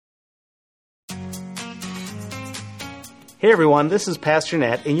Hey everyone, this is Pastor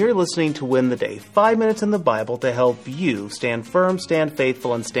Nat, and you're listening to Win the Day, 5 minutes in the Bible to help you stand firm, stand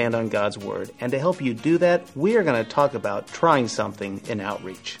faithful, and stand on God's Word. And to help you do that, we are going to talk about trying something in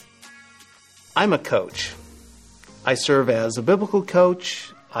outreach. I'm a coach. I serve as a biblical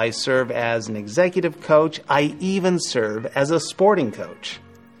coach. I serve as an executive coach. I even serve as a sporting coach.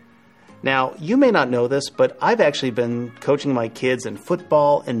 Now, you may not know this, but I've actually been coaching my kids in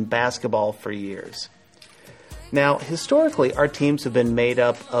football and basketball for years. Now, historically, our teams have been made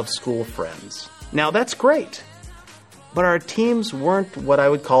up of school friends. Now, that's great. But our teams weren't what I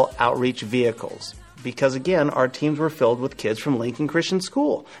would call outreach vehicles. Because, again, our teams were filled with kids from Lincoln Christian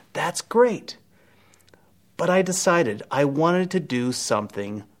School. That's great. But I decided I wanted to do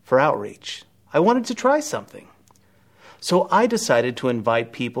something for outreach. I wanted to try something. So I decided to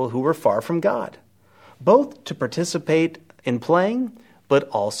invite people who were far from God, both to participate in playing, but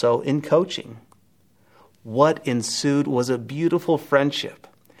also in coaching. What ensued was a beautiful friendship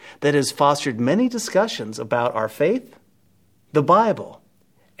that has fostered many discussions about our faith, the Bible,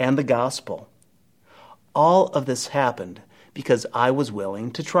 and the gospel. All of this happened because I was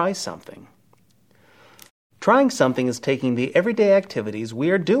willing to try something. Trying something is taking the everyday activities we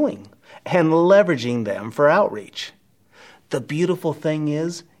are doing and leveraging them for outreach. The beautiful thing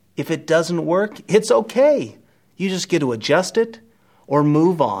is, if it doesn't work, it's okay. You just get to adjust it or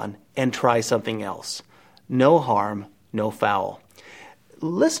move on and try something else. No harm, no foul.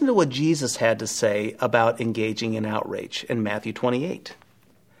 Listen to what Jesus had to say about engaging in outreach in Matthew 28.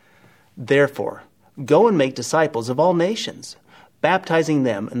 Therefore, go and make disciples of all nations, baptizing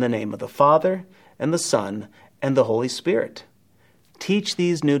them in the name of the Father and the Son and the Holy Spirit. Teach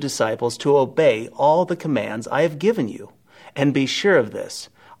these new disciples to obey all the commands I have given you, and be sure of this,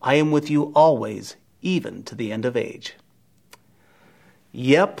 I am with you always, even to the end of age.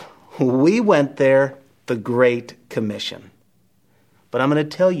 Yep, we went there. The Great Commission. But I'm going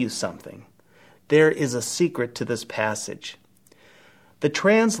to tell you something. There is a secret to this passage. The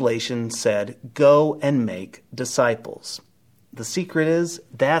translation said, go and make disciples. The secret is,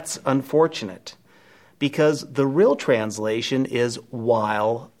 that's unfortunate, because the real translation is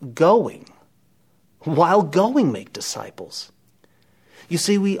while going. While going, make disciples. You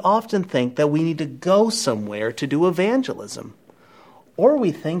see, we often think that we need to go somewhere to do evangelism. Or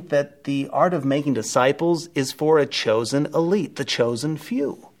we think that the art of making disciples is for a chosen elite, the chosen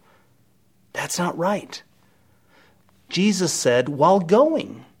few. That's not right. Jesus said, while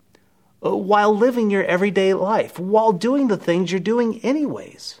going, while living your everyday life, while doing the things you're doing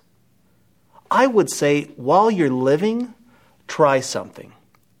anyways. I would say, while you're living, try something.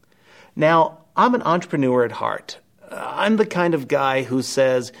 Now, I'm an entrepreneur at heart. I'm the kind of guy who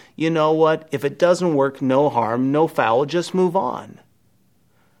says, you know what, if it doesn't work, no harm, no foul, just move on.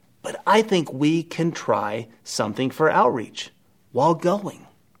 But I think we can try something for outreach while going.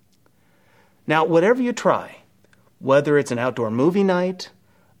 Now, whatever you try, whether it's an outdoor movie night,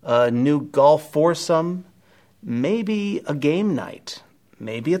 a new golf foursome, maybe a game night,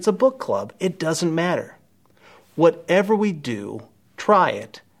 maybe it's a book club, it doesn't matter. Whatever we do, try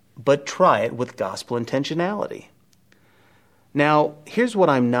it, but try it with gospel intentionality. Now, here's what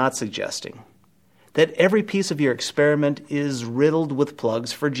I'm not suggesting. That every piece of your experiment is riddled with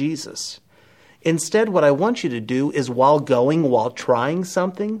plugs for Jesus. Instead, what I want you to do is while trying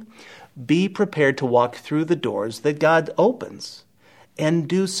something, be prepared to walk through the doors that God opens, and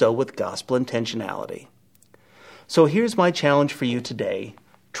do so with gospel intentionality. So here's my challenge for you today.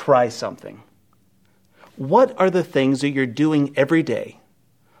 Try something. What are the things that you're doing every day?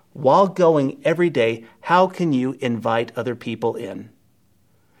 While going every day, how can you invite other people in?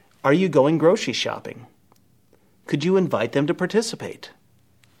 Are you going grocery shopping? Could you invite them to participate?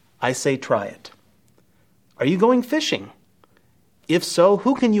 I say try it. Are you going fishing? If so,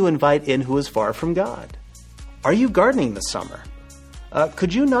 who can you invite in who is far from God? Are you gardening this summer?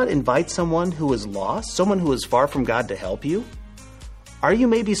 Could you not invite someone who is lost, someone who is far from God to help you? Are you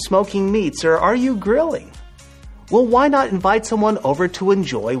maybe smoking meats or are you grilling? Well, why not invite someone over to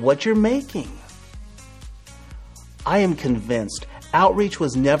enjoy what you're making? I am convinced outreach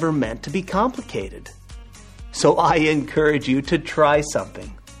was never meant to be complicated. So I encourage you to try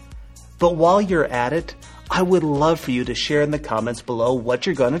something. But while you're at it, I would love for you to share in the comments below what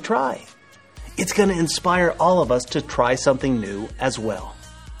you're going to try. It's going to inspire all of us to try something new as well.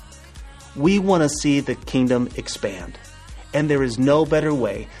 We want to see the kingdom expand. And there is no better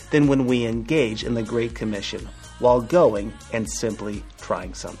way than when we engage in the Great Commission while going and simply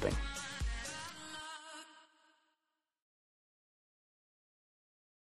trying something.